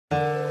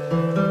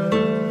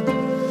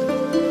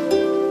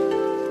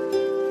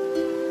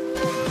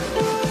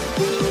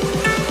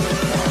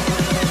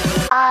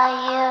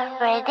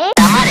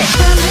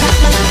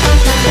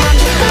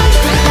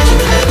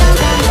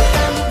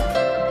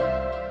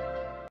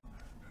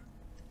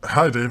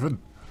Hi, David.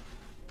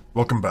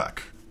 Welcome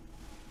back.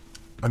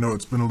 I know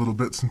it's been a little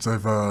bit since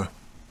I've,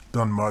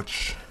 done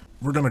much.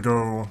 We're gonna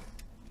go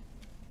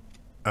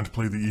and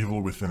play the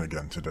Evil Within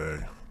again today.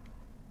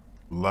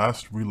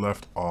 Last we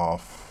left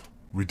off,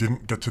 we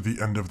didn't get to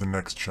the end of the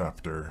next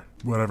chapter.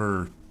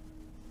 Whatever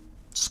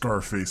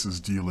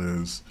Scarface's deal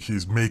is,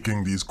 he's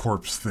making these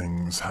corpse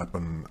things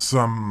happen.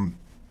 Some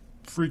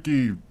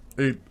freaky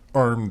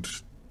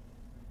 8-armed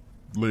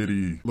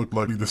lady looked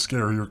like the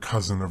scarier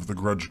cousin of the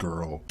Grudge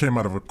Girl. Came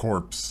out of a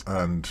corpse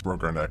and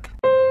broke her neck.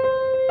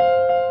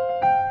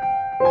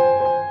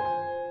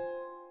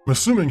 I'm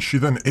assuming she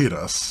then ate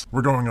us.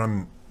 We're going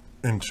on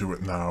into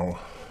it now.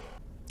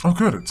 Oh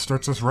good, it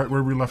starts us right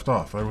where we left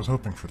off. I was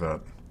hoping for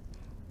that.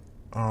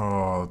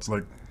 Oh, it's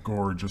like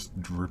gore just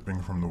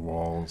dripping from the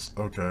walls.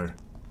 Okay.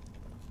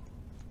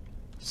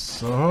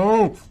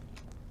 So...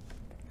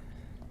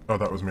 Oh,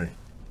 that was me.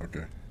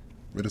 Okay.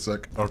 Wait a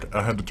sec. Okay,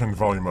 I had to turn the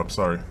volume up,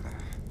 sorry.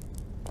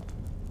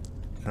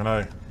 Can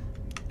I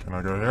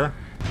go here?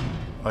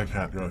 I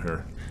can't go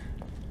here.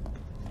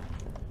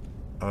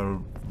 I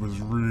was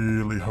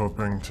really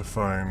hoping to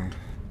find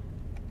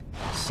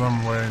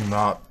some way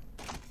not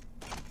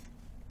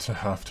to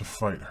have to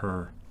fight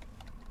her.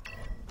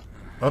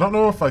 I don't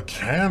know if I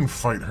can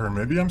fight her.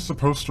 Maybe I'm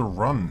supposed to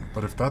run,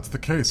 but if that's the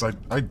case,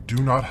 I do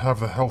not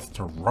have the health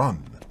to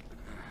run.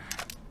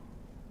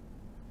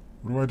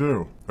 What do I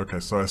do? Okay,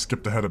 so I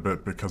skipped ahead a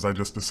bit because I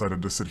just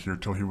decided to sit here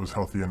till he was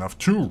healthy enough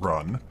to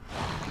run.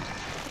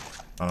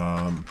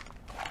 I'm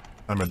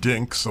a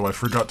dink, so I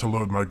forgot to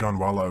load my gun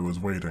while I was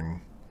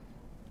waiting.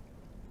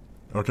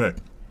 Okay.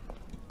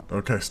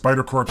 Okay,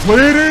 spider corpse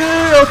lady!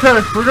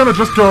 Okay, we're gonna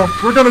just go.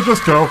 We're gonna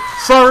just go.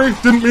 Sorry,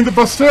 didn't mean to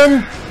bust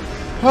in.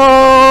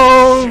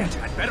 Oh! Shit,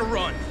 I'd better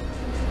run.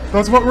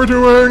 That's what we're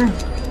doing.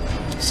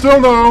 Still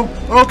no.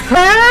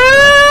 Okay!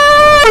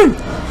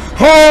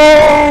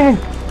 Oh!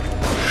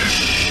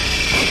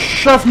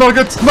 Chef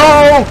Nuggets,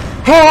 no!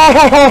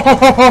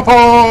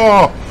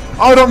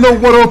 I don't know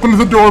what opened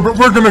the door, but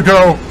we're gonna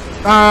go.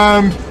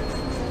 And...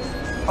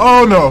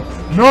 Oh no.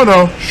 No,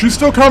 no. She's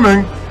still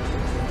coming.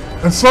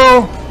 And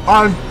so,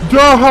 I'm...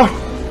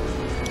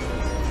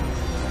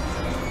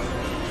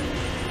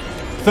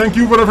 Thank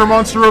you, whatever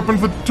monster opened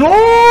the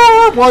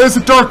door! Why is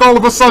it dark all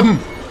of a sudden?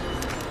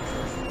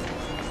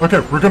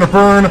 Okay, we're gonna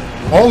burn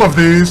all of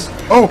these.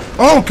 Oh,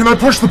 can I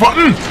push the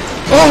button?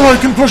 Oh, I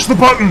can push the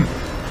button!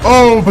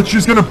 Oh, but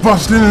she's gonna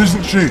bust in,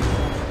 isn't she?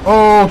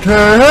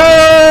 Okay,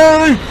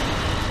 hey!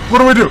 What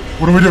do I do?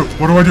 What do I do?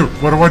 What do I do?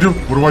 What do I do?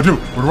 What do I do?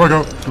 Where do I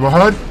go? Do I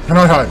hide? Can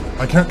I hide?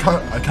 I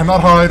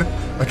cannot hide.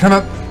 I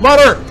cannot...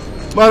 Ladder!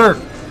 Ladder!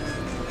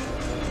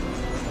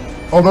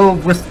 Although,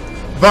 with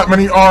that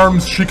many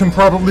arms, she can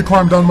probably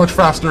climb down much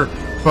faster.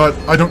 But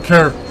I don't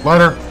care.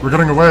 Ladder, we're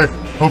getting away.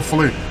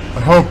 Hopefully.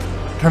 I hope.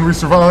 Can we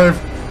survive?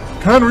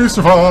 Can we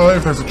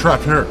survive? There's a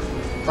trap here.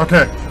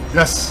 Okay.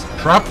 Yes.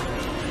 Trap.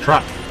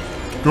 Trap.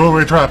 Go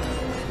away, trap.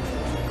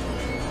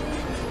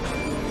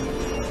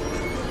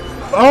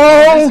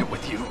 Oh! What is it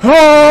with you?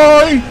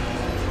 Hi!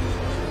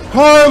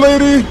 Hi,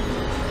 lady!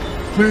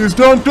 Please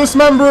don't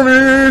dismember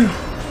me!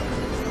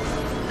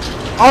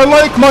 I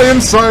like my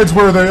insides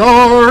where they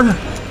are!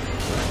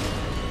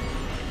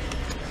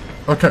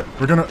 Okay,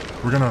 we're gonna...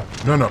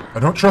 No, I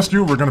don't trust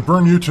you, we're gonna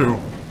burn you too.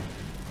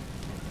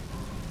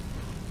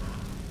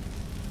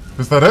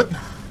 Is that it?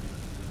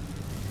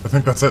 I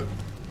think that's it.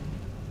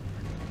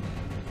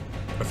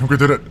 I think we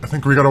did it. I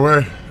think we got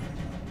away.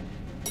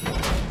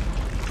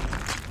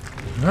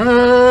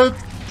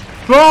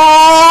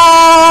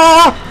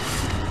 Ah!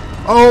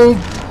 Oh!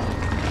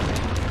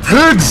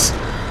 Pigs!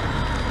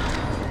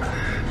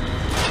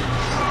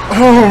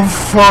 Oh,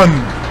 fun!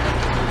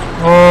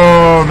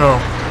 Oh, no.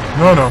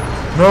 No, no.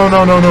 No,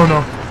 no, no, no,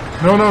 no.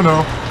 No, no,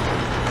 no.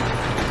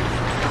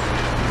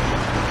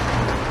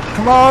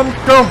 Come on,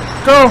 go,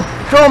 go,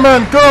 go,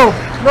 man, go!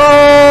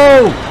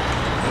 No!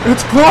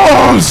 It's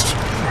closed!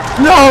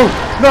 No!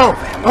 No!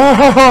 Ah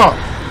ha ha!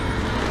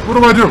 What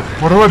do I do?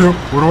 What do I do?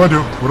 What do I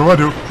do? What do I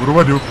do? What do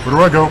I do? Where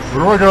do I go? Where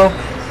do I go?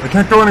 I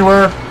can't go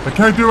anywhere. I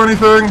can't do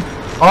anything.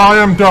 I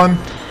am done.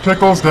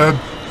 Tickles dead.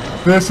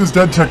 This is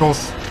dead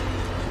Tickles.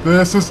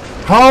 This is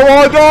how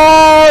I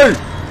die!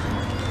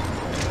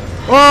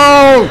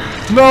 Oh!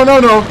 No, no,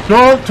 no.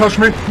 Don't touch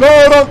me.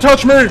 No, don't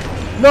touch me!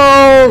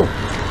 No!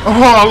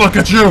 Oh, look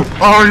at you!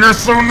 Oh, you're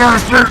so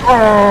nasty!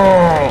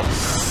 Oh!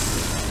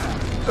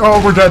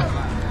 Oh, we're dead.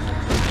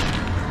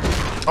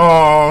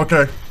 Oh,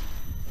 okay.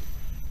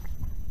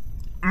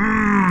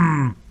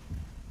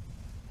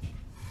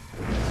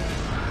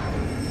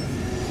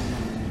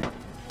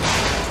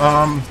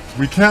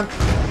 We can't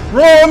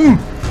run!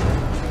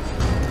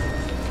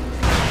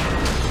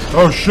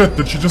 Oh shit,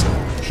 did she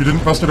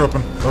didn't bust it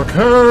open.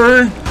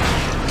 Okay.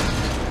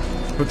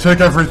 But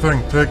take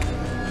everything, take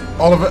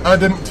all of it. I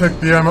didn't take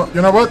the ammo.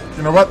 You know what?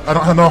 You know what? I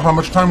don't know how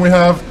much time we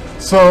have,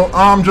 so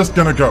I'm just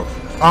gonna go.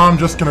 I'm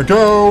just gonna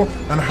go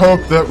and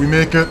hope that we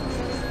make it.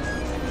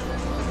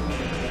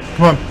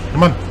 Come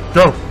on,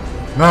 go.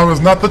 Now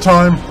is not the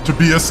time to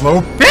be a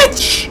slow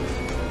bitch!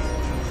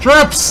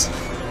 Traps!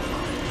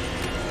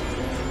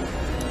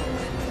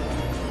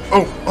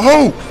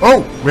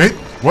 Oh! Wait,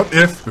 what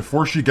if,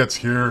 before she gets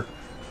here,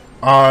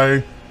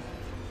 I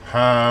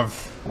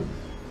have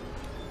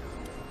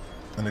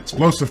an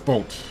explosive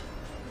bolt?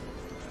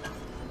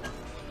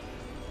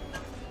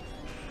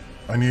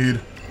 I need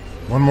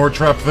one more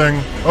trap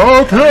thing.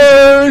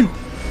 Okay!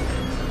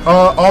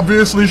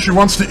 Obviously she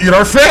wants to eat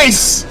our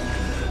face!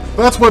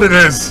 That's what it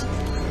is!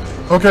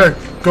 Okay,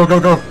 go.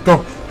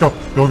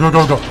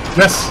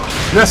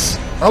 Yes!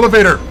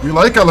 Elevator! We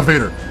like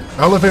elevator!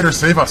 Elevator,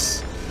 save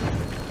us!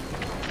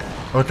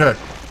 Okay,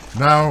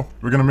 now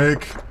we're gonna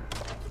make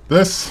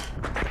this.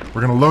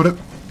 We're gonna load it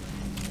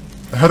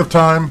ahead of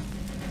time.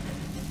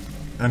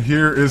 And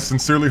here is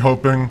sincerely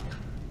hoping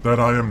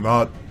that I am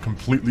not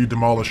completely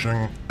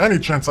demolishing any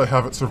chance I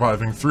have at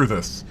surviving through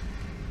this.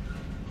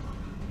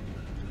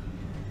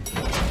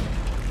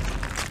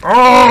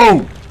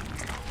 Oh!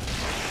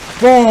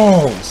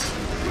 Balls!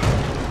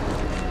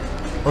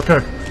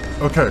 Okay.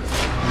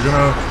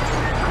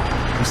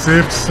 We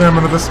saved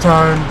stamina this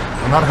time.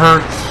 I'm not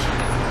hurt.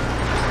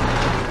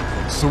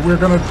 So we're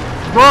gonna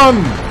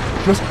run!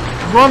 Just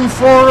run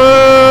for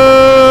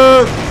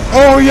it!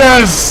 Oh,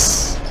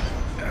 yes!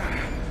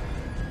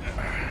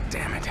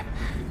 Damn it.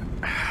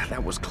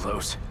 That was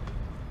close.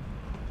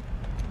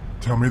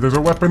 Tell me there's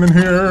a weapon in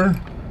here.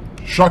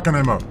 Shotgun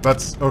ammo.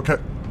 That's okay.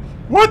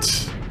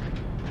 What?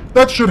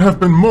 That should have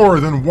been more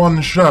than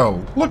one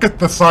shell. Look at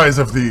the size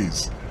of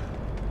these.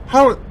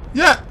 How?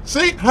 Yeah,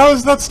 see? How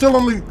is that still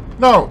only...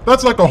 No,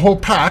 that's like a whole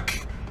pack.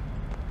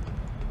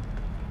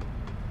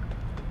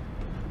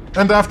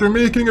 And after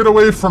making it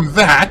away from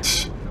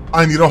that,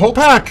 I need a whole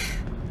pack.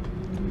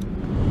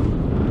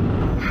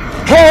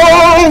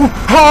 Oh!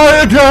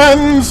 Hi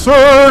again,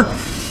 sir!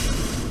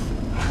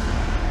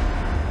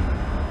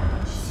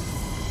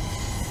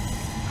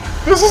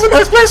 This is a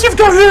nice place you've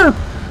got here!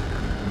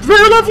 It's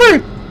very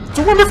lovely! It's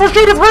a wonderful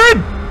shade of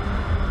red!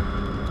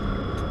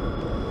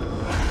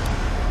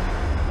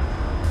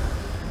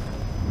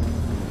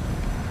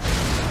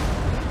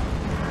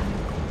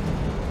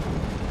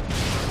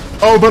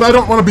 Oh, but I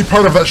don't want to be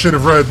part of that shade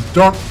of red.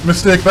 Don't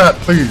mistake that,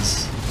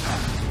 please.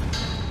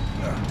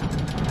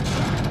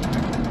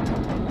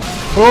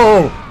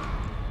 Oh!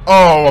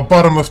 Oh, a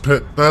bottomless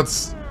pit.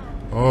 That's...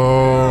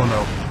 Oh,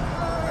 no.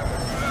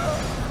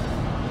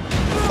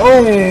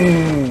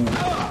 Oh!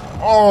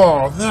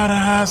 Oh, that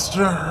has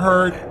to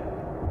hurt.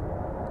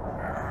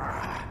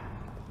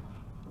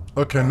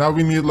 Okay, now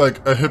we need,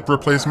 like, a hip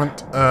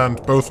replacement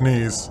and both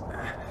knees.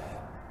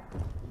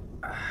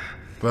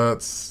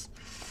 That's...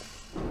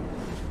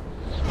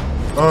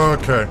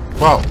 Okay,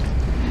 well,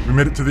 we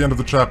made it to the end of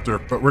the chapter,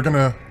 but we're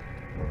gonna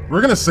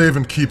save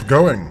and keep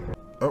going.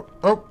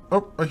 Oh,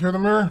 I hear the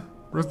mirror.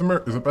 Where's the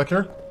mirror? Is it back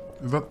here?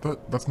 Is that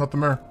that's not the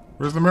mirror.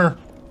 Where's the mirror?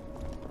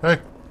 Hey,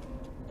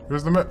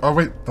 where's the mirror? Oh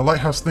wait, the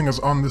lighthouse thing is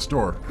on this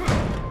door.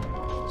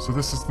 So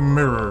this is the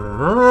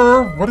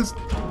mirror. What is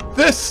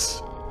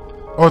this?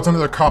 Oh, it's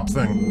another cop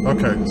thing.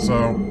 Okay,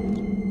 so,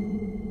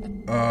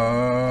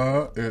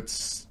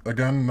 it's,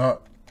 again,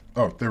 not,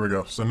 oh, there we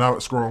go. So now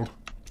it's scrolled.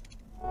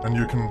 And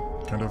you can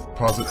kind of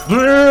pause it.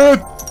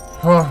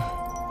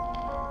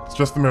 It's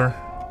just the mirror.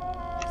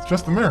 It's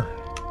just the mirror.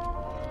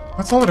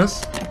 That's all it is.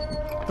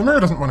 The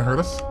mirror doesn't want to hurt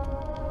us.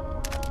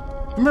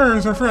 The mirror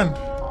is our friend.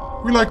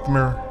 We like the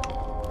mirror.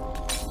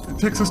 It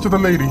takes us to the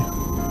lady.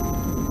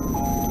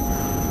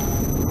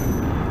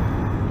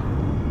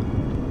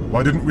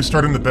 Why didn't we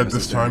start in the bed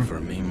this time? For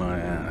me, my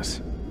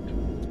ass.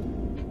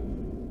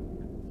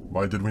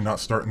 Why did we not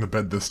start in the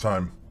bed this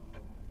time?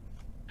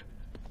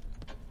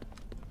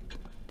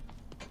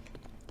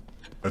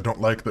 I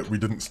don't like that we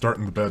didn't start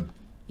in the bed.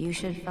 You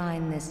should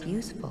find this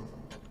useful.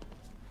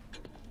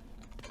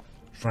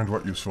 Find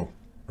what useful?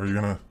 Are you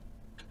gonna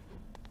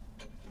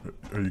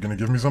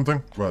give me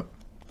something? What?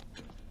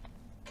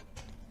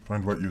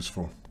 Find what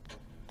useful?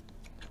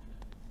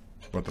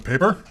 What, the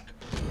paper?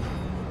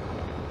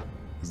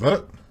 Is that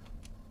it?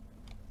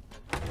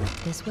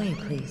 This way,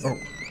 please.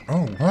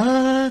 Oh,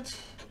 what?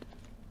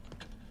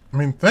 I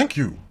mean, thank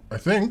you, I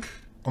think.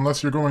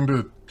 Unless you're going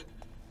to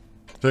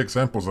take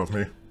samples of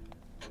me.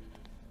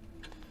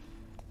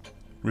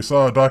 We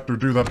saw a doctor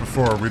do that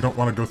before. We don't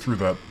want to go through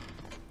that.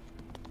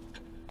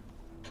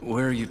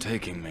 Where are you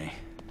taking me?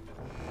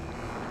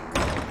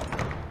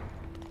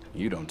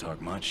 You don't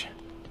talk much.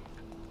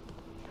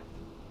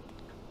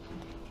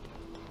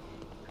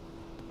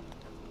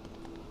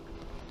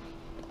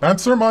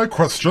 Answer my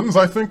questions.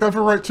 I think I've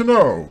a right to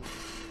know.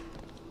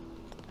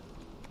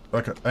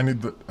 Okay, I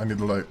need the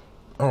light.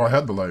 Oh, I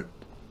had the light.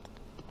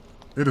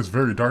 It is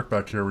very dark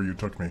back here where you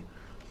took me.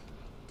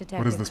 Detective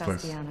What is this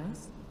place?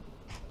 Castellanos,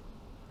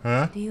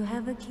 Huh? do you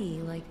have a key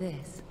like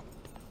this?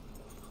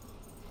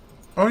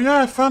 Oh yeah,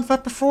 I found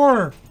that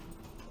before.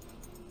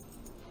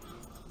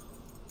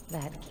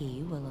 That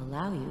key will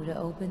allow you to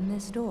open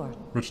this door.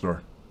 Which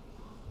door?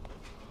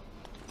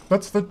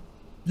 That's the...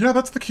 Yeah,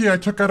 that's the key I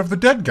took out of the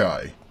dead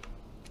guy.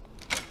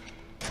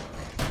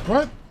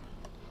 What?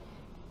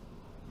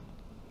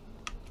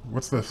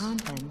 What's this?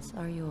 Contents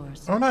are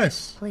yours. Oh,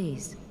 nice.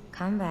 Please,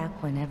 come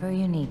back whenever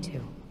you need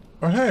to.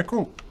 Oh, hey,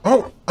 cool.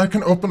 Oh, I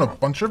can open a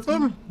bunch of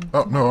them?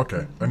 Oh, no,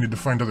 okay. I need to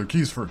find other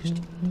keys first.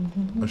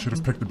 I should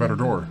have picked a better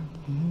door.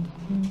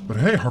 But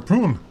hey,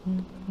 harpoon.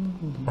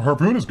 A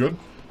harpoon is good.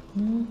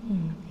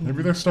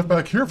 Maybe there's stuff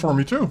back here for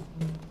me, too.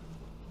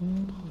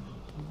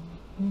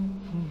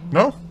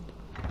 No?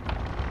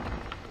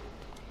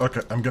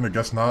 Okay, I'm gonna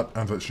guess not,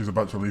 and that she's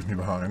about to leave me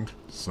behind,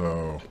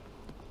 so...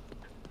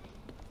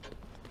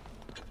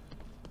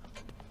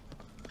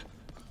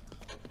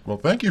 Well,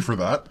 thank you for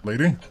that,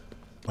 lady.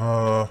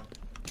 I'll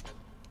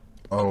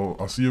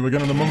see you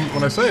again in a moment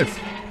when I save.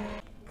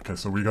 Okay,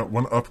 so we got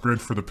one upgrade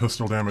for the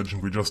pistol damage,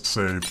 and we just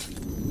saved.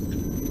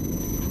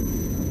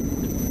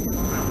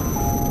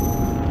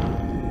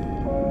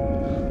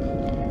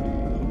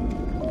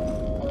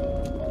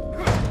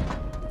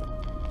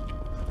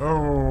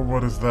 Oh,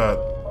 what is that?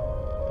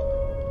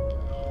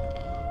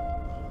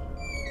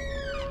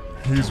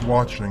 He's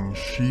watching.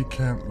 She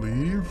can't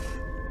leave?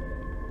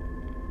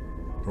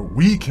 Oh,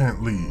 we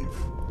can't leave.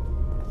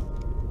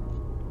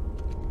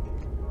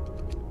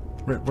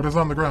 Wait, what is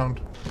on the ground?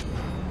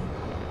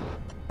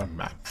 A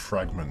map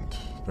fragment.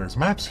 There's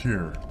maps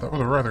here. That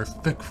was a rather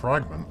thick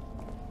fragment.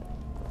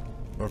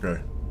 Okay.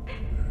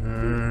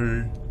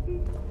 Hey.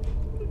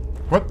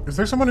 What? Is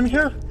there someone in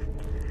here?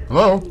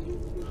 Hello?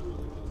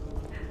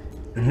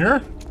 In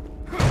here?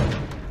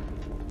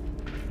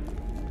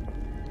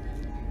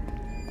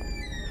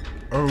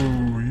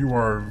 Oh, you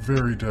are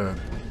very dead.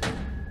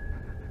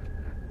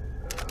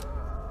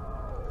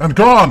 And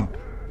gone!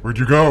 Where'd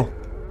you go?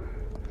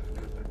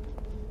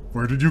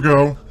 Where did you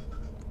go?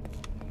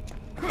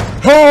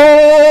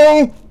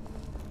 Oh!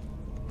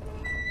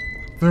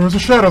 There was a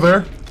shadow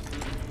there.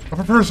 Of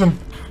a person.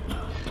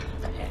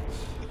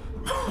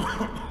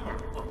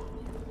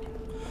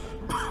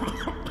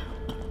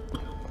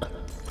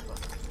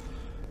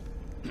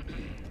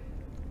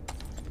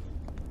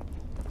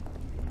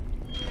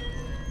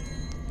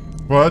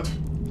 What?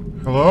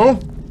 Hello?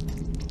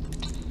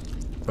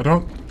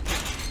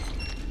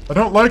 I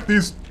don't like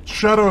these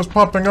shadows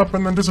popping up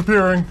and then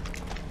disappearing.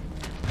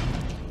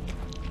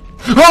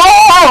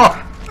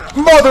 Ah!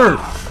 Mother!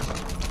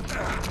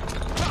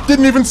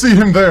 Didn't even see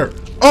him there.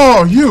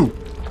 Oh, you!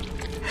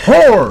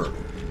 Whore!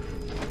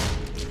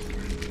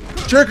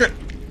 Take it!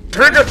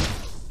 Take it!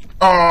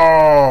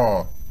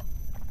 Oh!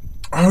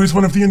 Oh, he's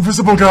one of the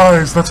invisible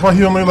guys. That's why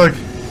he only, like...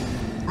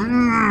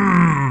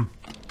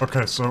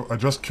 Okay, so I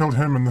just killed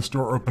him and this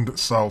door opened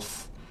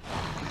itself.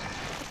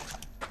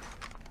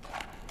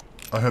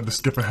 I had to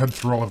skip ahead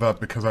through all of that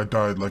because I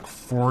died like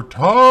 4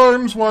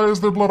 times. Why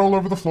is there blood all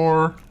over the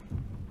floor?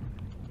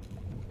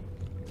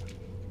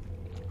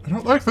 I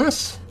don't like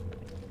this.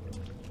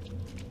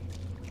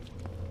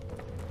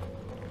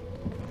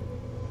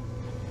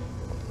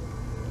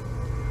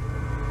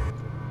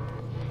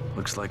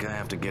 Looks like I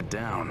have to get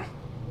down.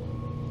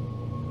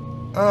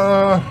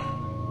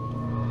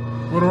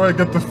 What do I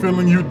get the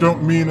feeling you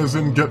don't mean as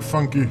in get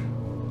funky?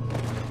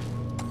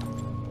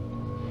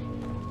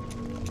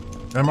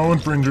 Ammo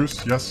and brain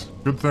juice, yes.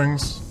 Good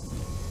things.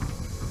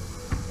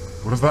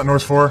 What is that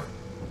noise for?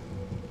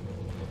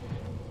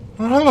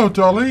 Oh, hello,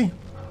 Dolly.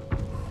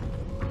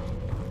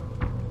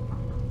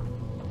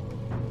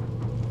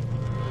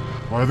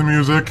 Why the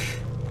music?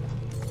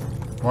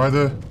 Why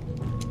the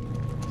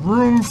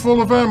room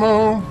full of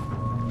ammo?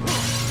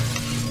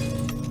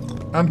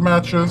 And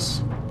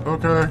matches.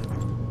 Okay.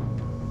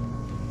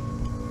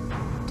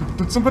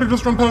 Did somebody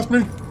just run past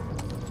me?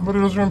 Somebody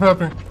just run past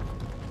me.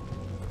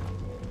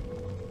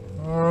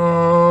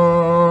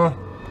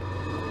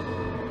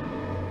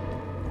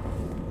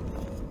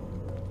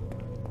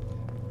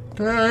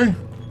 Okay.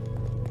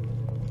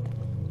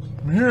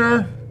 I'm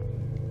here.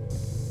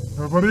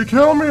 Nobody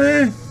kill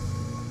me!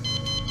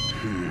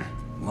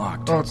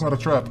 Locked. Oh, it's not a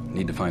trap.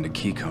 Need to find a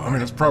key card. I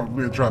mean, it's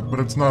probably a trap, but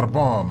it's not a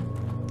bomb.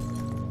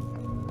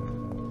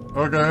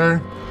 Okay.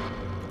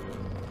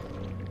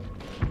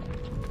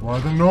 Why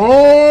the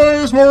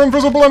noise? More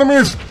invisible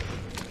enemies!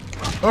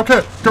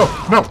 Okay, go.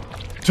 No.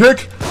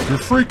 Take your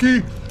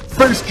freaky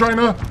face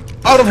China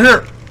out of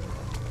here!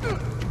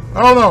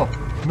 Oh no.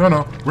 No,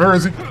 no. Where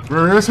is he?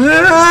 Where is he?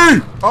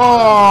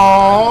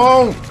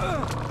 Oh!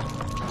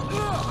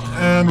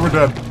 And we're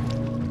dead.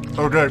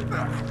 Okay,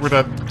 we're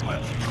dead.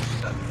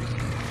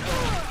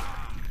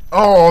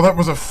 Oh, that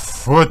was a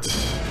foot.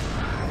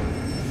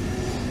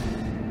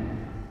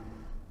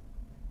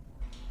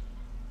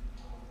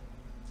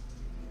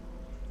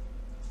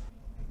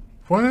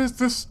 Why is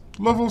this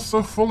level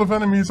so full of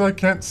enemies I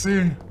can't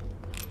see?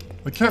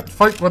 I can't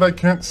fight what I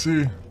can't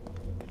see.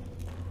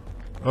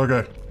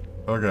 Okay.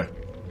 Okay.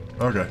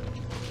 Okay.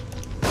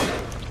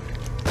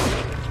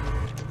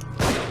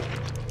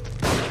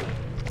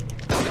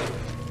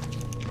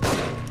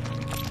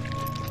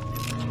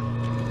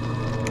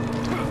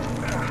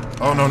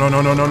 Oh, no, no,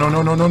 no, no, no, no,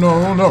 no, no, no,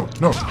 no, no,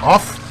 no.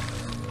 Off.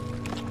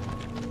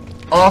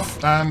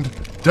 Off and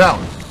down.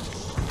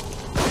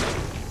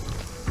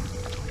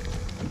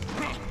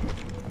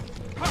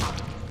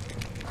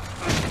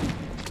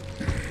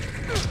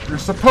 You're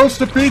supposed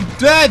to be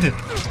dead!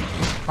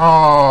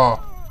 Aww.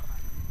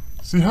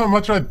 See how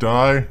much I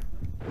die?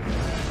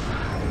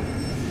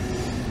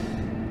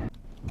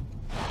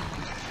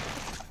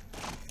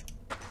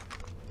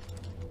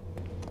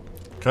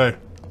 Okay,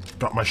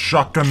 got my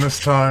shotgun this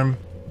time.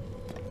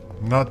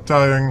 Not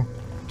dying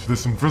to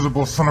this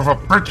invisible son of a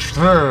bitch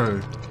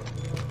today.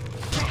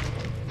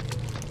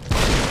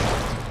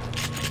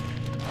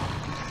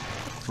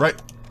 Right.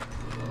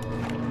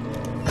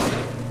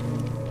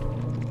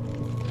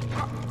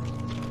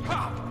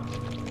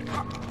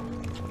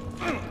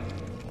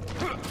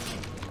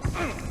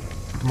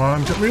 Come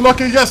on, get me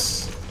lucky,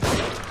 yes!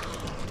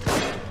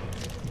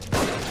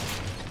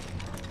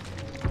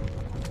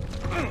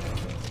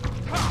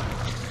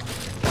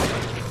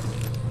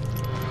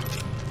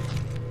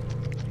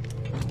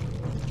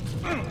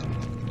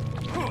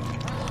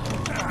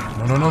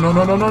 No, no, no,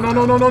 no, no, no,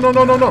 no, no, no, no, no,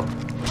 no, no, no!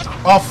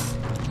 Off!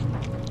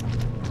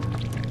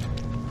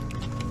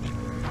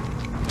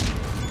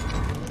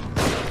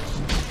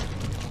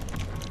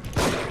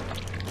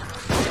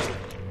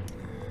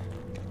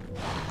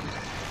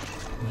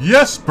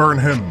 Yes, burn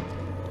him!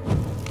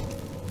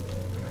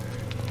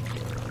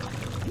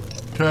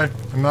 Okay,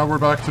 and now we're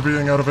back to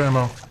being out of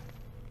ammo.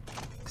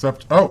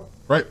 Except, oh,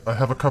 right, I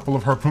have a couple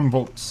of harpoon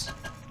bolts.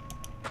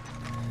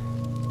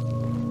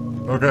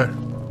 Okay.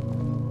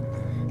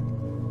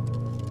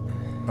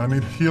 I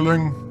need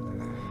healing,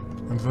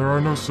 and there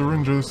are no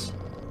syringes.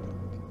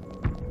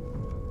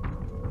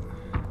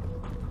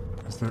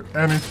 Is there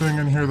anything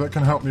in here that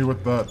can help me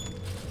with that?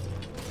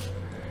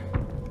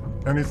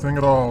 Anything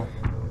at all?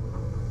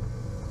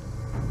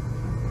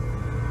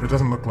 It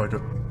doesn't look like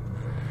it.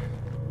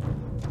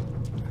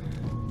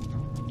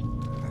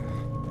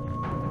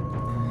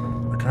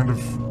 I kind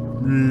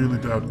of really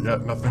doubt. Yeah,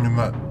 nothing in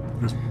that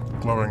is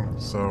glowing,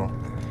 so.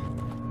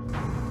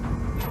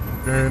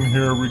 In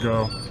here we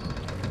go.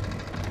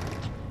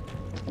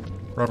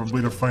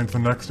 Probably to find the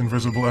next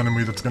invisible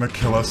enemy that's gonna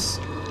kill us.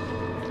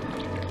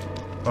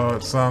 Oh,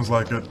 it sounds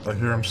like it. I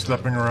hear him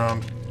stepping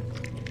around.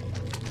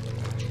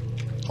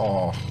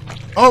 Oh.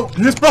 Oh,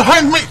 he's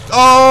behind me!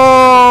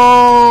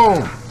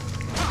 Oh!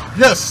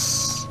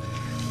 Yes!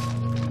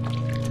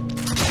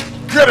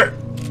 Get it!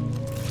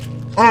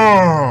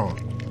 Oh!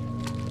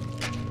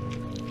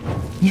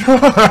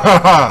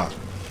 Yeah!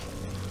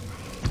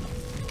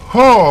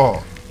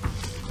 Oh!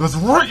 That's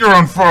right, you're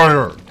on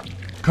fire!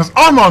 'Cause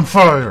I'm on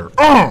fire!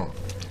 Oh!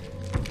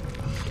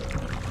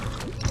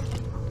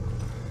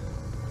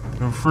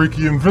 No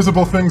freaky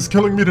invisible things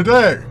killing me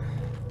today!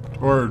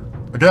 Or,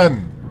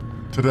 again,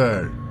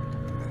 today.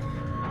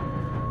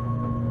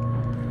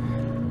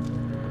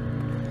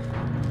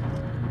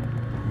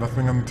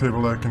 Nothing on the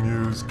table I can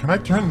use. Can I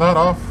turn that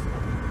off?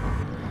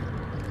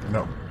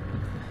 No.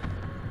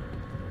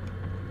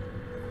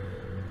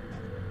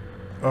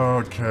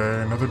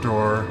 Okay, another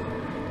door.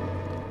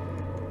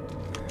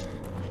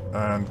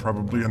 And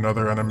probably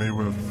another enemy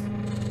with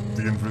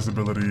the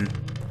invisibility.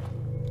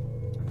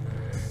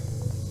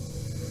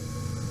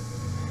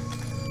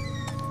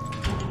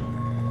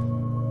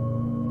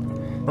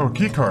 Oh,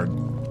 keycard.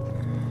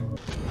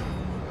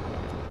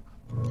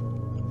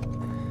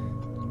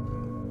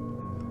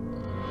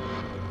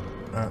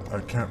 I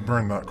can't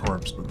burn that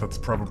corpse, but that's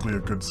probably a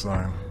good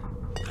sign.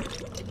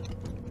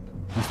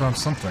 We found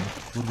something.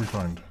 What did we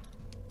find?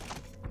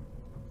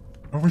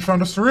 Oh, we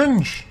found a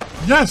syringe!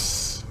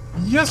 Yes!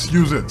 Yes,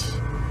 use it!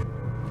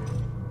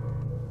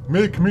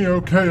 Make me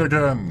okay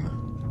again!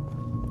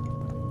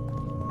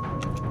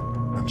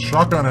 And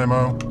shotgun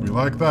ammo. We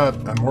like that.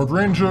 And more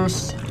brain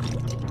juice.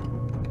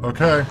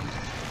 Okay.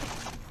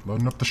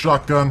 Loading up the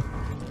shotgun.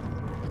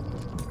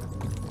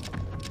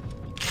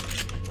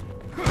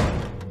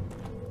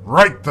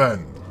 Right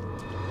then!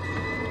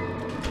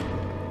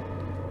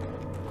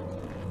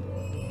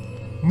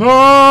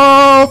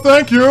 No,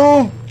 thank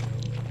you!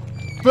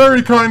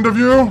 Very kind of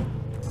you!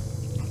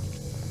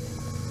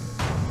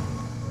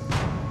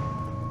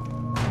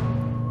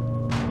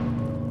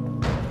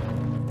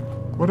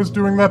 What is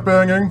doing that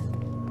banging?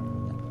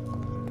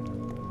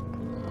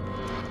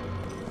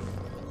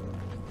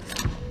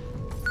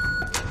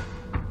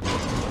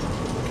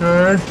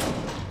 Okay.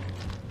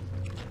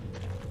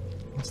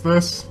 What's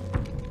this?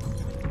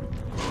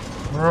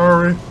 Where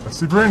are we? I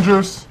see brain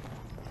juice.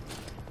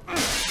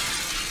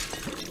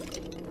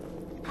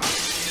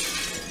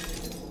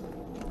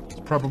 It's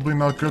probably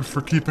not good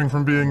for keeping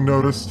from being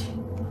noticed.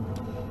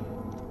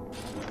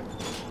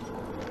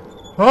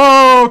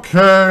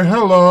 Okay,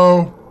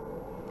 hello.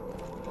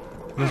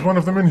 There's one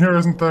of them in here,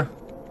 isn't there?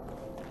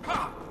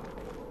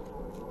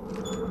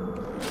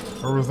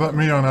 Or was that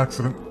me on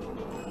accident?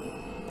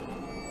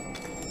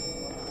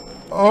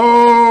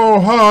 Oh,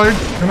 hi!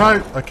 Can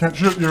I can't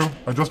shoot you.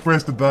 I just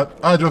wasted that.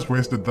 I just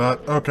wasted that.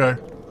 Okay.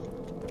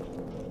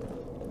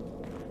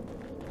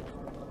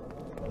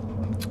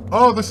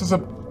 Oh, this is a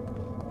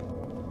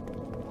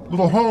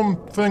little home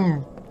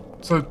thing.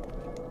 So.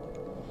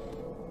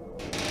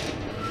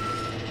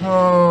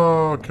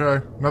 Oh,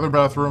 okay. Another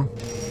bathroom.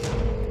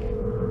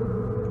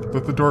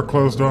 But the door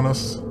closed on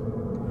us.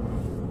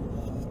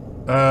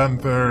 And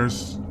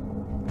there's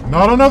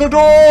not another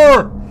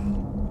door!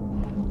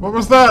 What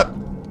was that?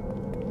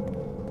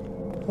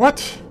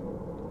 What?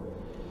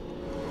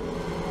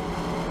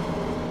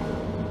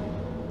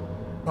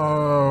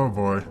 Oh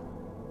boy.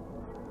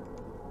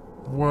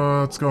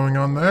 What's going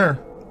on there?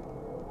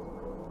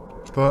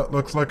 That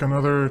looks like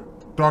another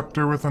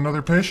doctor with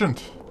another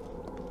patient.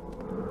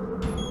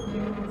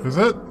 Is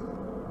it?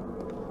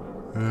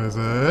 Is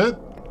it?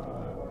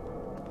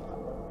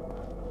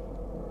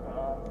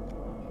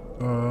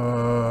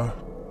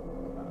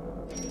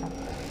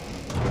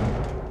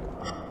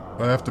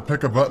 I have to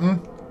pick a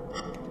button?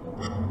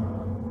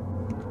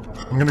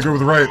 I'm gonna go with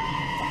the right.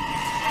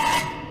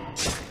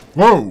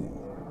 Whoa!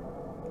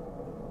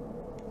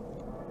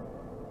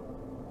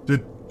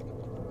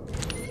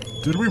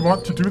 Did we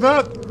want to do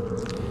that?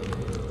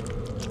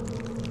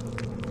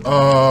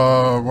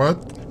 What?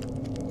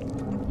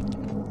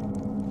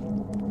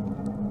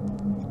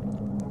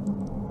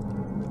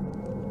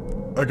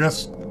 I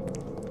guess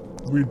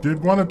we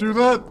did want to do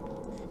that?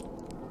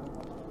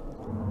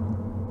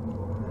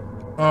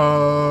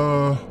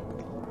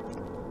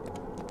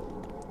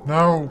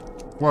 Now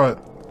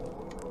what?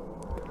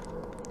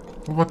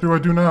 Well, what do I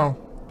do now?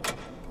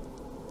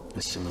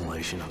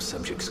 Assimilation of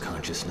subject's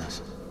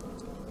consciousness.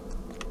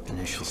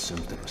 Initial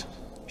symptoms.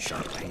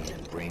 Sharp pain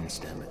and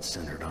brainstem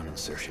centered on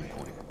insertion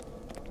point.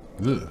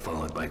 Ugh.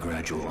 Followed by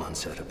gradual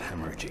onset of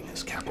hemorrhaging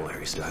as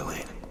capillaries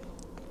dilate.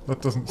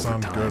 That doesn't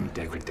sound Over time, good.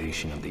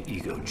 degradation of the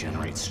ego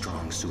generates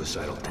strong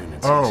suicidal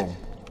tendencies. Oh.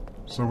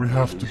 So we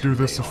have to do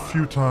this a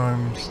few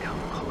times.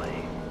 Become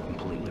clay,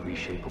 completely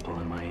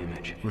reshapable in my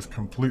image. With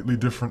completely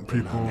different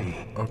people.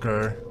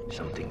 Okay.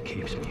 Something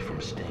keeps me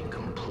from staying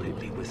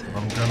completely within.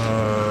 I'm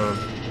gonna...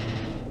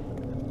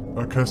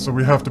 Okay, so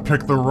we have to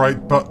pick the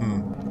right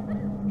button.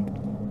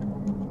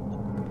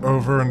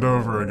 Over and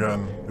over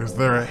again. Is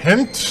there a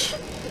hint?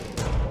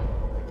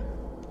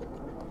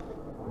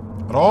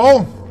 At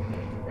all?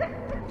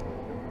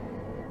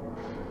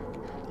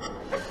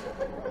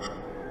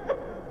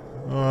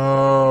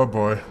 Oh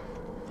boy.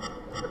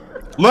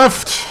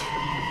 Left!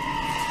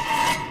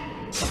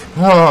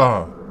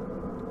 Ah!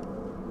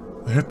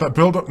 I hit that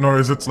build-up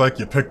noise, it's like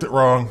you picked it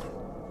wrong.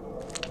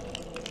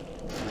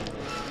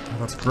 Oh,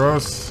 that's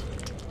gross.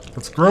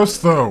 That's gross,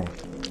 though.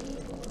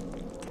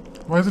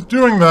 Why is it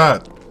doing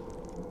that?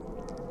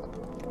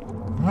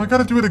 I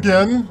gotta do it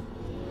again?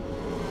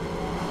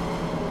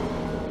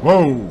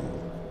 Whoa!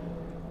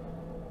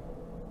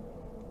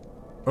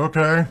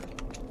 Okay.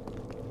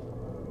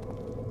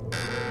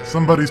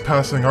 Somebody's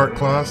passing art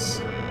class.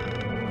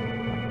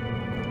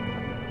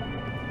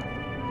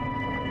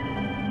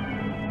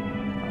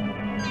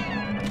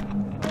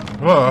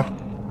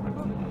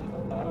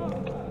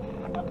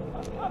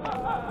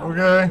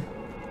 Okay.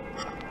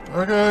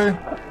 Okay.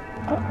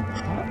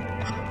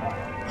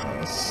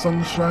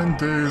 Sunshine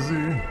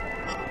Daisy.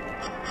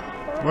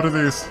 What are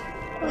these?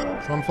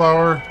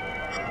 Sunflower?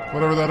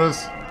 Whatever that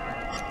is.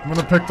 I'm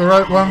gonna pick the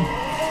right one.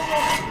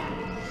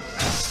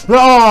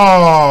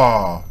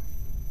 Ah!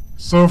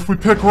 So if we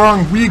pick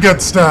wrong, we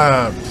get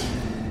stabbed.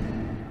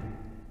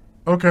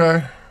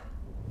 Okay.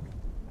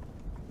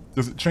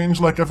 Does it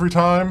change like every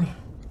time?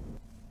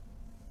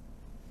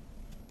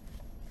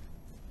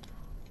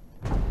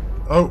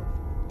 Oh.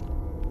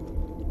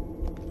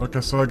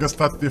 Okay, so I guess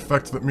that's the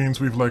effect that means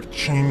we've, like,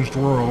 changed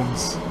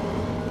worlds.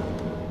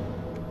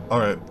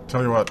 Alright,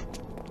 tell you what.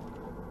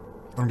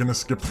 I'm gonna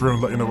skip through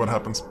and let you know what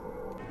happens.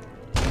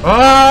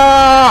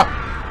 Ah!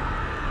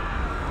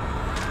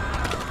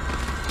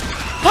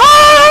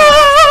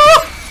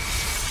 Ah!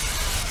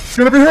 It's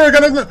gonna be her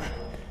again, isn't it?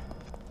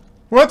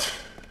 What?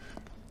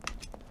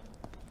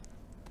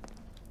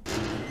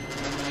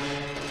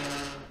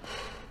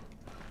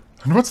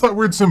 And what's that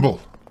weird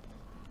symbol?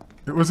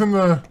 It was in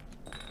the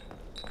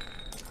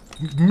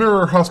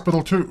mirror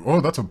hospital too. Oh,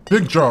 that's a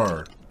big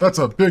jar. That's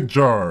a big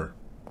jar.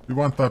 We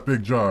want that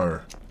big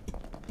jar.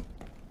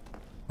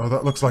 Oh,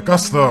 that looks like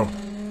us, though.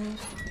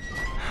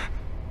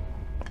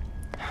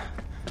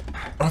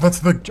 Oh, that's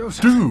the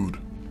dude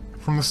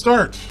from the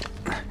start.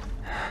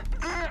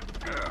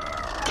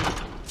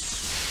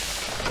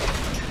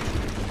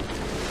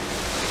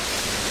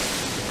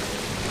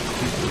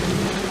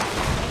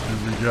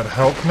 Do we get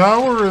help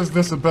now, or is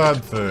this a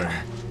bad thing?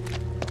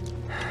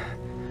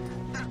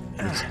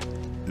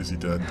 Is he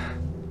dead?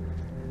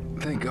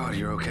 Thank God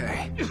you're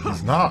okay.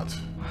 He's not.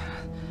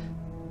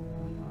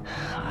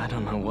 I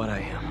don't know what I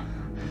am,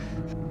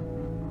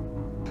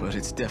 but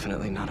it's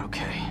definitely not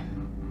okay.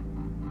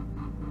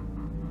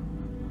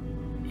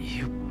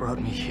 You brought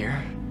me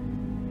here?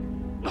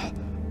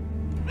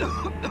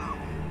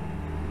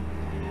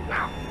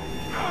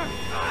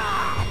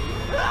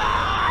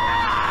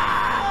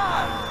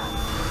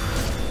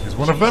 He's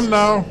one of them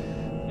now.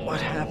 What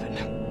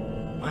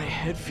happened? My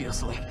head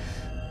feels like...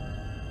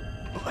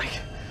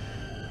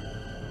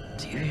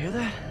 Do you hear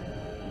that?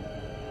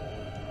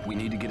 We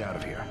need to get out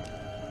of here.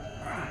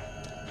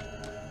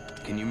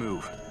 Can you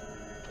move?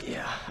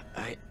 Yeah,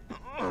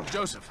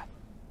 Joseph!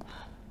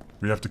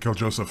 We have to kill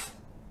Joseph.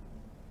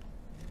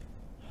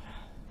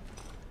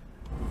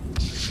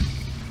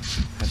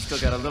 I've still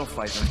got a little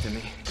fight left in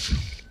me.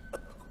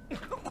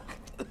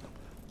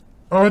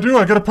 Oh, I do.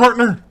 I get a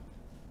partner.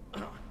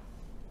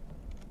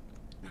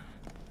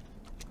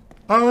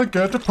 I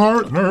get a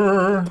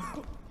partner.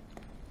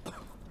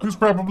 who's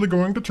probably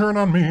going to turn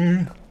on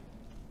me.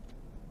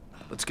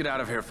 Let's get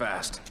out of here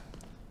fast.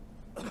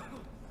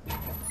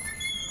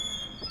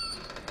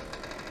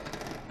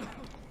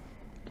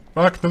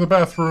 Back to the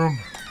bathroom.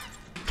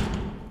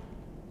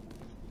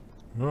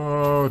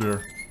 Oh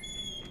dear.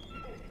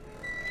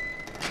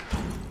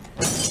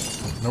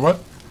 You know what?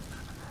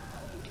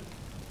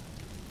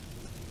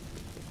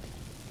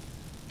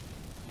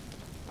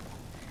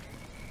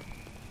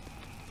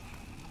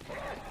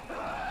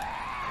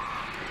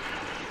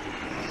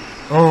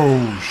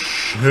 Oh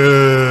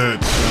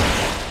shit.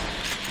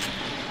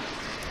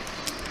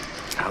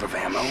 Out of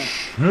ammo?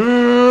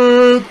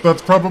 Shit.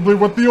 That's probably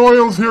what the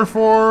oil's here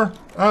for.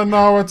 And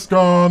now it's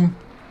gone.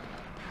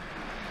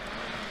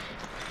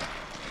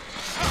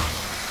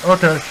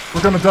 Okay,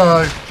 we're gonna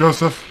die,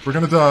 Joseph. We're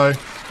gonna die.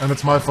 And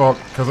it's my fault,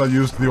 because I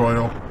used the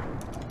oil.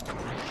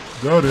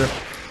 Oh dear.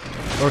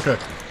 Okay.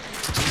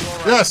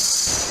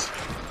 Yes!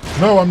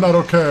 No, I'm not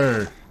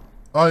okay.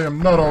 I am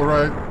not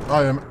alright.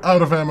 I am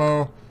out of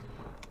ammo.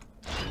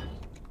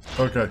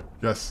 Okay,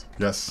 yes,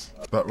 yes.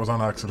 That was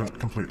on accident,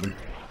 completely.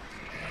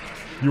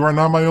 You are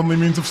now my only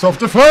means of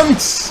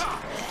self-defense!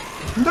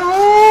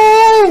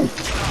 No!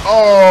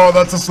 Oh,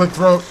 that's a slit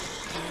throat.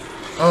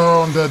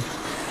 Oh, I'm dead.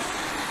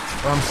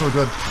 I'm so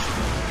dead.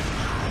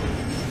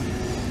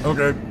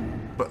 Okay,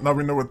 but now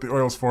we know what the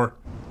oil's for.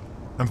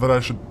 And that I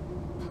should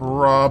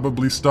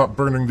probably stop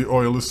burning the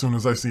oil as soon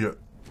as I see it.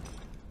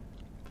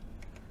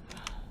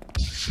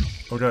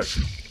 Okay.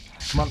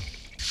 Come on.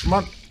 Come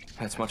on.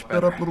 That's much Get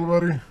better. up, little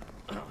buddy.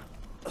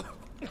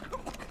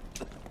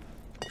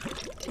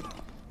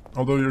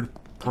 Although you're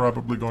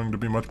probably going to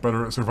be much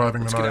better at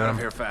surviving Let's than get I out am.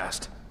 of here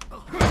fast.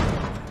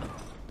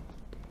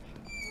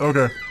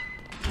 Okay.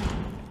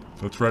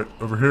 That's right,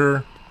 over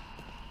here.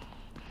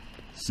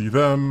 See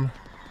them.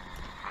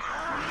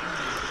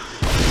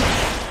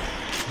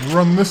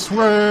 Run this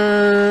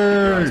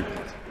way!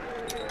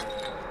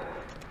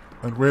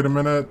 And wait a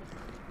minute.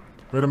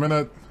 Wait a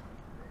minute.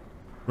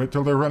 Wait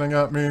till they're running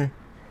at me.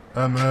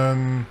 And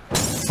then...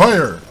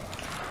 fire!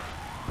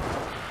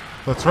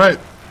 That's right.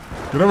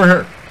 Get over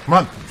here. Come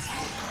on.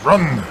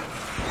 Run!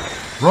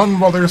 Run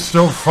while there's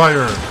still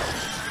fire.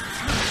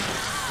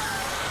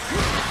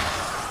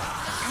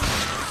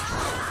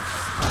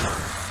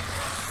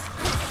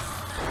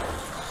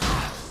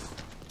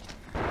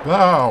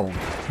 Thou,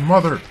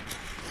 mother.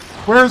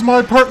 Where's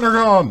my partner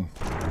gone?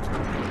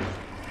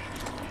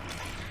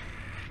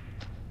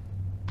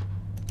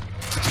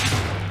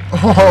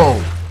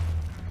 Oh!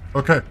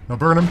 Okay, now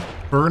burn him.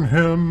 Burn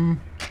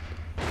him.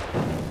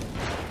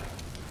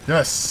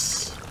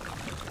 Yes.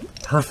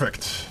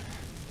 Perfect.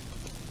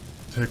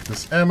 Take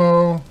this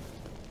ammo.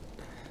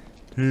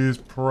 He's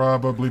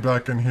probably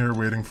back in here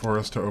waiting for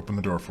us to open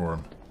the door for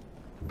him.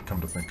 Come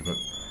to think of it.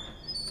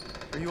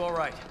 Are you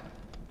alright?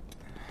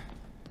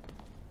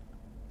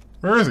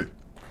 Where is he?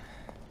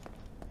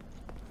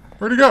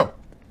 Where'd he go?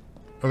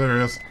 Oh, there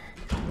he is.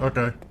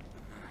 Okay.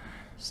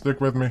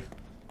 Stick with me.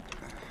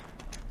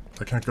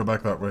 I can't go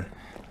back that way.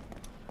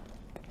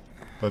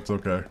 That's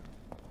okay.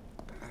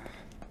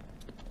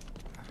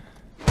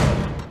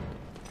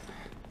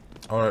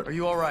 Alright. Are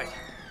you alright?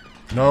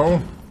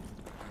 No.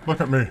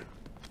 Look at me.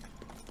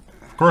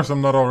 Of course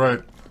I'm not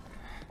alright.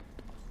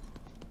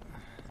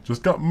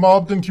 Just got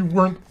mobbed and you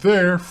weren't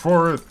there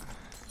for it.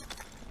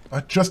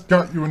 I just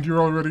got you and you're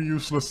already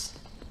useless.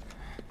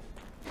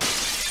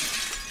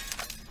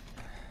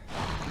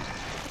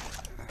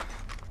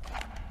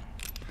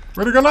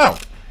 Where'd he go now?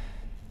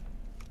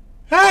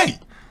 Hey!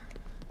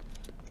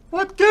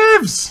 What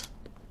gives?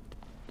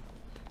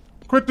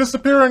 Quit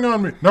disappearing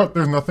on me. No,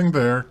 there's nothing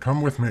there.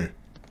 Come with me.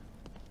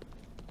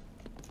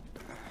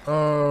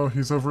 Oh,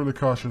 he's overly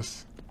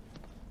cautious.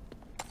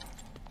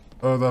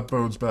 Oh, that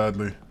bodes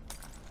badly.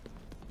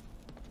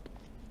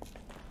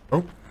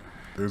 Oh,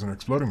 there's an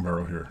exploding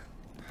barrel here.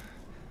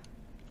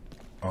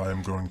 I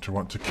am going to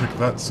want to kick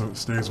that so it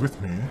stays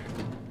with me.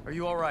 Are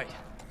you alright?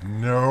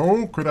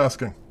 No, quit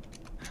asking.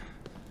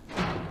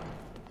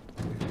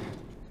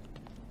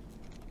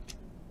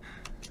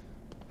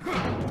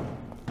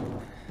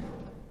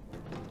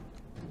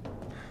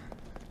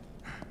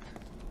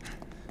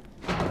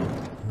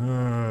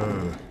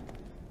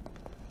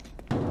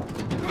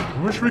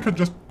 I wish we could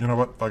just... You know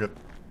what? Fuck it.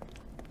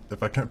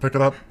 If I can't pick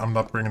it up, I'm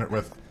not bringing it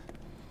with.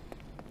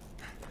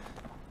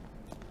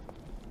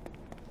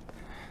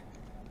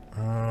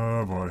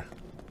 Oh boy.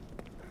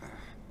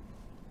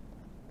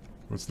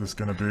 What's this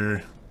gonna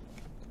be?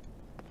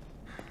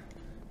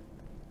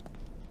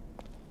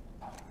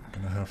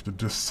 Gonna have to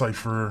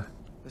decipher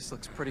This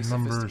looks pretty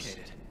numbers.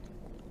 sophisticated.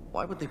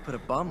 Why would they put a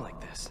bomb like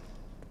this?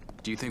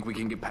 Do you think we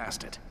can get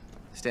past it?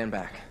 Stand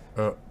back.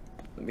 Uh,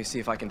 Let me see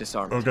if I can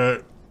disarm it.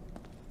 okay.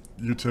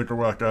 You take a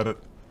whack at it.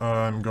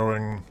 I'm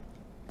going...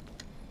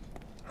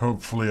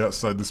 hopefully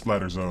outside the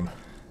splatter zone.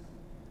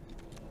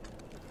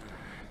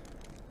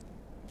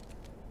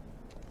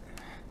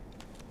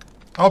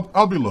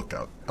 I'll be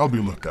lookout. I'll be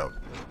lookout.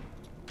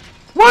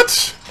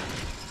 What?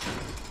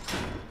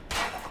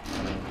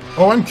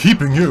 Oh, I'm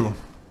keeping you.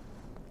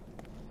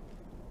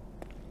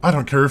 I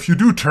don't care if you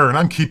do turn,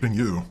 I'm keeping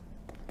you.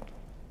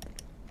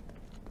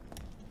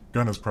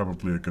 Gun is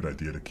probably a good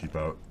idea to keep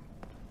out.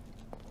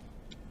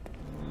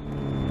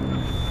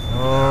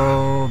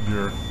 Oh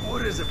dear.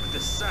 What is it with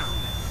this sound?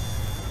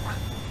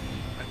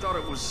 I thought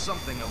it was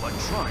something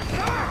electronic.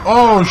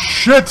 Oh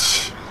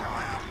shit!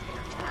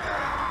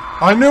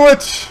 I knew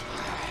it!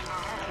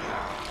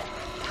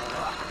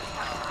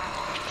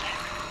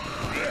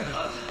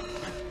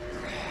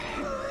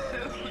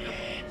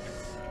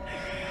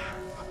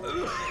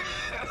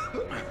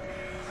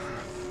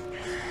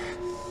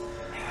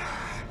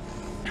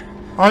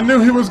 I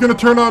knew he was gonna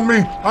turn on me!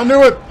 I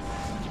knew it!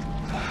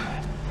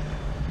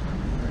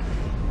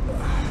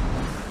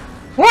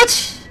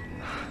 What?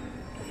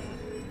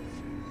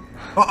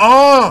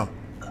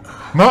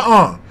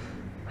 Nuh-uh!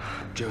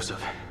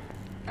 Joseph,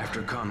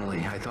 after Connolly,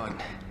 I thought...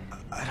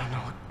 I don't know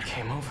what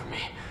came over me.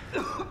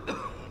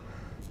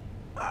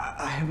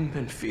 I haven't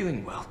been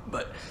feeling well,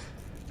 but...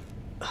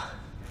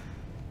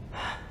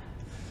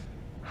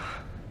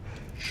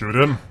 Shoot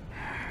him.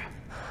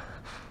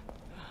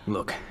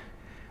 Look,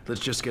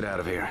 let's just get out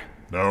of here.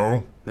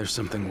 No. There's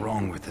something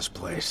wrong with this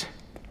place.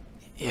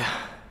 Yeah.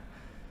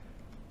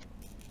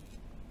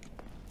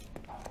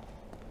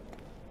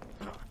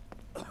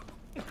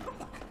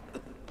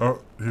 Oh,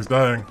 he's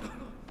dying.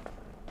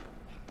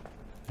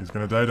 He's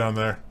gonna die down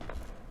there.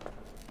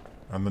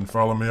 And then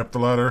follow me up the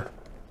ladder.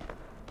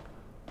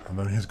 And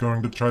then he's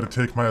going to try to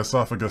take my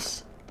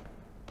esophagus.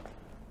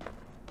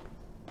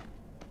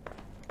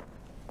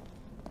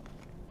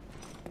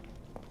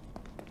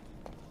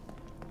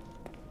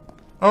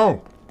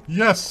 Oh,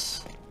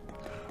 yes!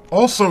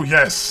 Also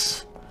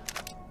yes!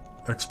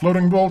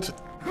 Exploding bolt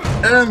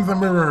and the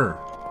mirror!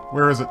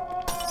 Where is it?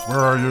 Where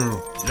are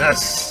you?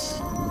 Yes!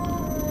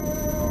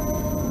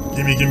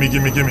 Gimme, gimme,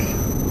 gimme, gimme.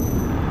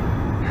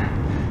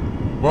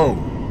 Whoa.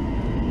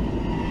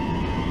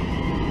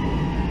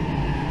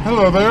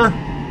 Hello there.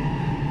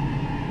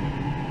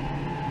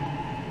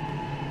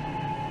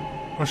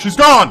 Oh, she's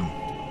gone!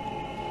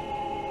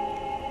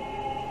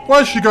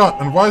 Why is she gone?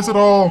 And why is it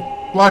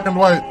all black and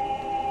white?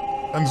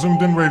 And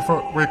zoomed in way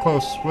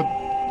close? What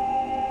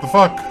the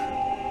fuck?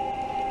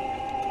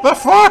 The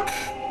fuck?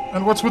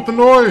 And what's with the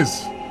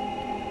noise?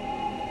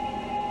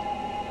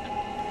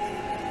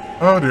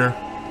 Oh dear.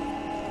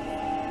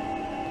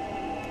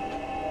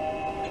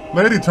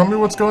 Lady, tell me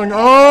what's going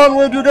on!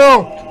 Where'd you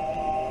go?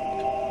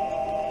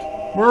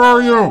 Where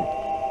are you?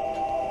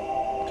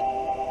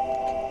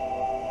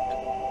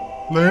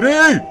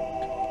 Lady!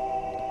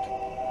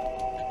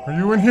 Are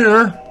you in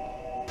here?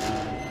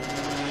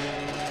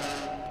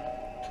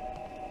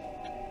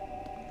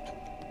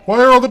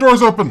 Why are all the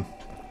doors open?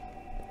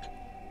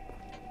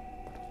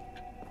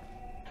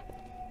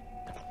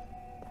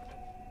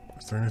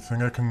 Is there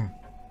anything I can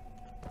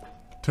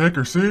take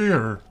or see,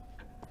 or...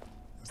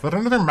 Is that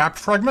another map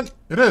fragment?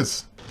 It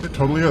is. It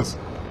totally is.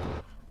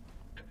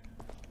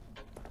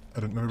 I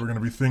didn't know there were going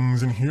to be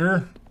things in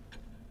here.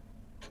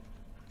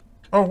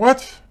 Oh,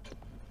 what?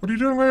 What are you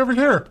doing way over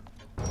here?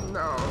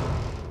 No,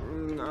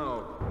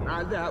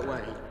 not that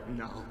way.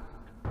 No,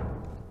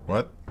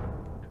 What?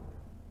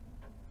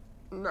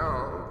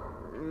 no.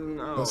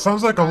 That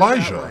sounds like not that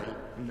Elijah. way.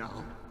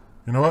 No,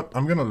 You know what?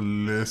 I'm gonna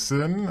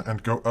listen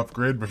and go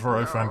upgrade before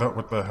I find out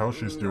what the hell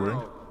she's doing.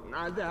 no,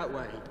 not that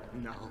way.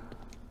 No,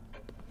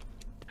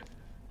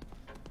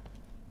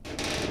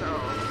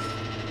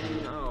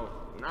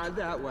 not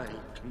that way.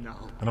 No.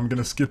 And I'm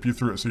gonna skip you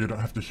through it so you don't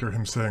have to hear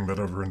him saying that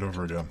over and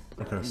over again.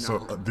 Okay, so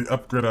the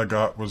upgrade I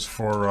got was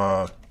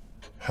for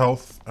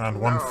health and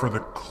one for the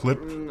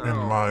clip in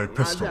my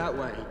pistol. Not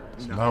that way.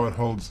 So now it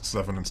holds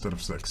 7 instead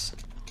of 6.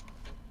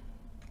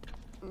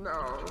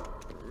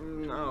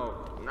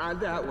 No, not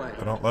that way.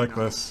 I don't like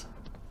this.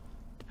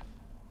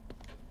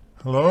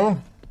 Hello?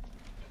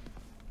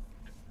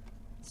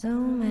 So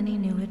many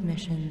new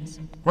admissions,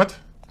 What?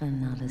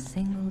 and not a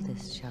single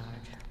discharge.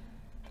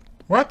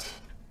 What?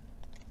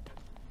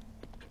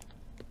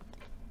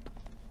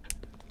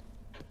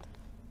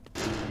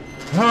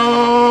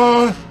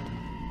 Ah!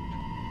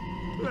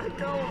 Let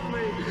go of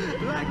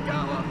me. Let go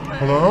of me.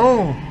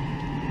 Hello?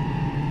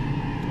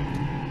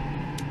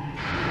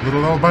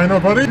 Little albino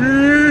buddy?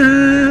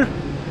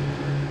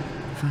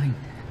 Fine.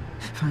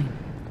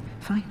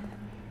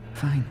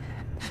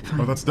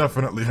 Oh, that's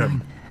definitely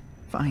him.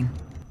 Fine.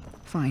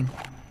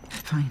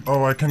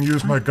 Oh, I can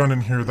use my gun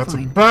in here. That's a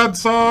Fine. bad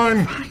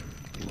sign!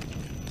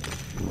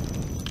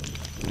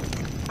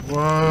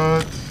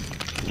 What?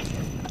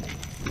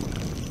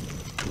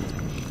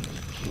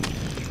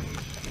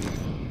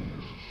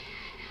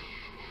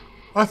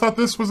 I thought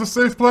this was a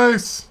safe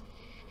place!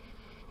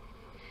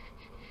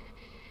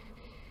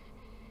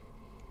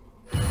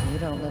 You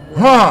don't look well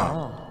Ha! at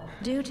all.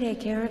 Do take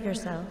care of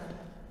yourself.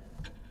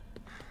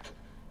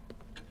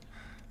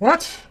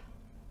 What?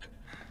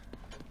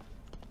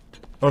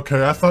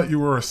 Okay, I thought you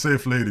were a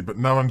safe lady, but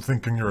now I'm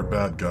thinking you're a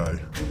bad guy.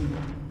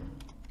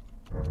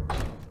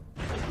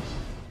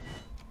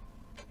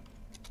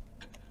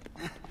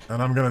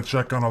 And I'm gonna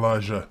check on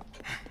Elijah,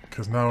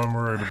 because now I'm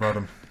worried about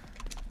him.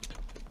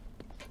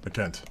 I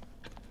can't.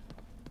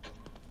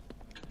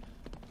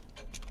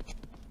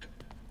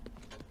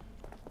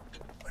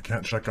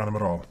 can't check on him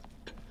at all.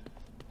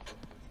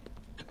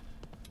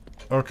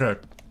 Okay,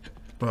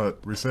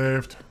 but we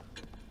saved.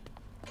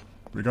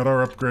 We got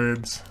our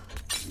upgrades.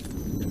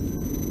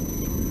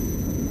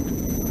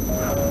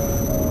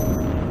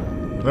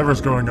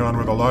 Whatever's going on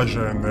with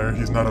Elijah in there,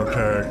 he's not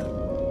okay.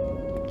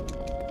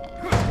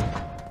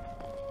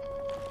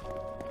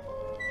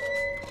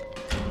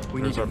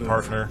 There's our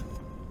partner.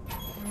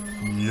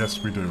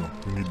 Yes, we do.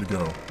 We need to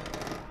go.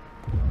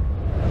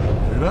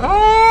 Get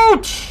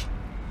out!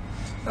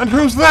 And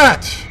who's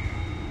that?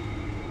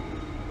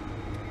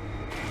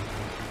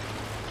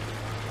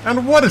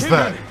 And what is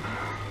that?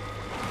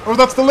 Oh,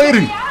 that's the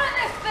lady! Get out of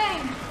this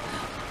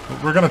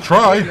thing! We're gonna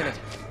try. Wait a minute.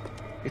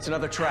 It's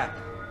another trap.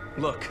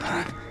 Look.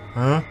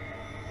 Huh?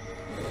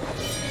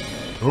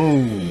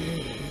 Oh.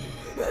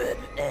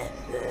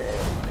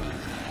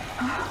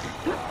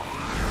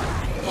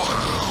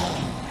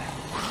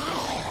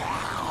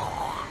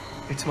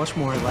 It's much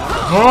more elaborate.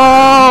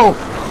 Oh!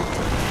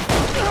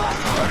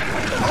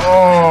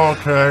 Oh,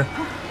 okay.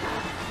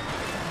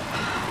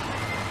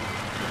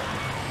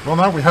 Well,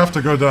 now we have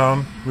to go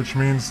down, which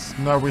means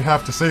now we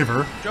have to save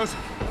her. Joseph,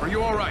 are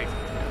you alright?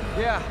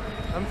 Yeah,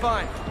 I'm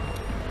fine.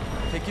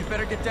 I think you'd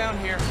better get down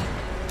here.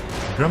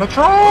 Gonna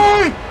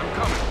try! I'm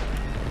coming.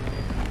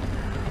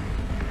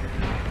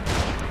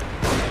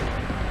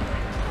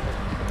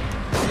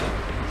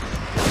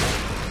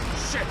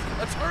 Shit!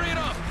 Let's hurry it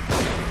up!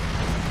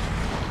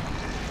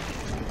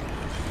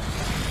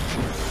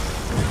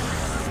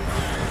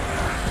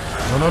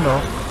 No, no, no.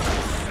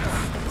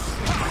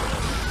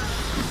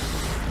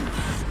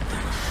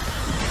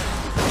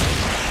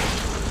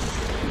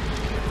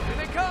 Here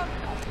they come!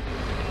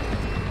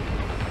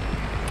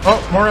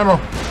 Oh, more ammo.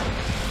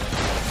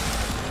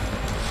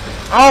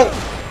 Oh!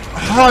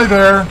 Hi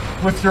there,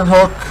 with your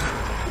hook.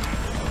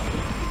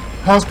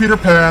 How's Peter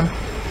Pan?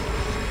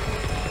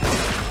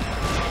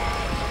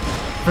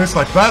 Face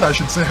like that, I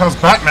should say, how's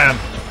Batman?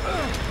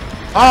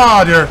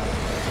 Ah, dear.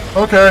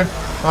 Okay,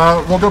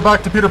 we'll go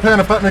back to Peter Pan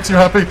if that makes you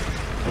happy.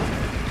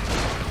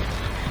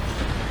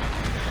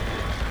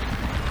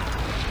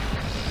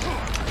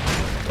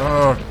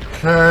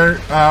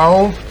 Okay,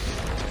 ow. Do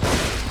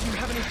you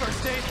have any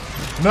first aid?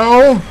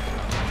 No!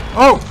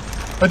 Oh!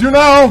 I do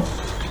now!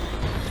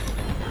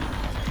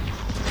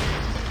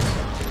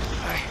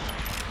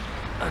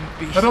 I'm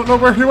beat. I don't know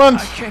where he went!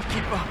 I can't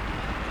keep up.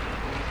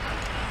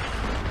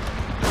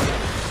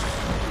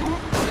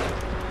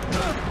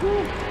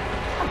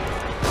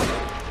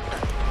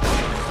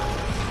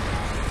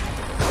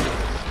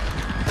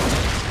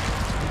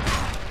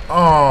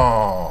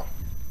 Oh.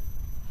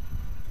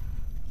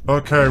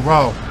 Okay,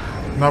 well,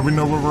 now we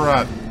know where we're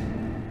at.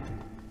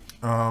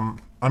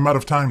 I'm out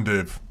of time,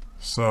 Dave,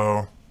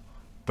 so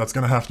that's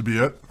gonna have to be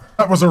it.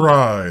 That was a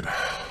ride.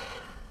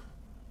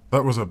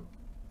 That was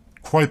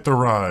quite the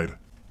ride.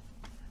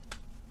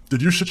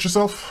 Did you shit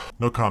yourself?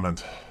 No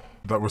comment.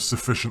 That was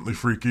sufficiently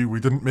freaky. We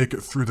didn't make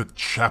it through the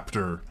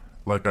chapter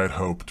like I'd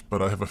hoped,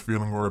 but I have a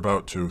feeling we're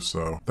about to,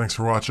 so thanks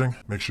for watching.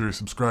 Make sure you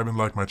subscribe and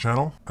like my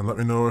channel, and let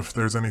me know if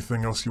there's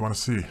anything else you want to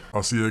see.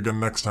 I'll see you again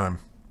next time.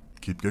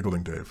 Keep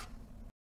giggling, Dave.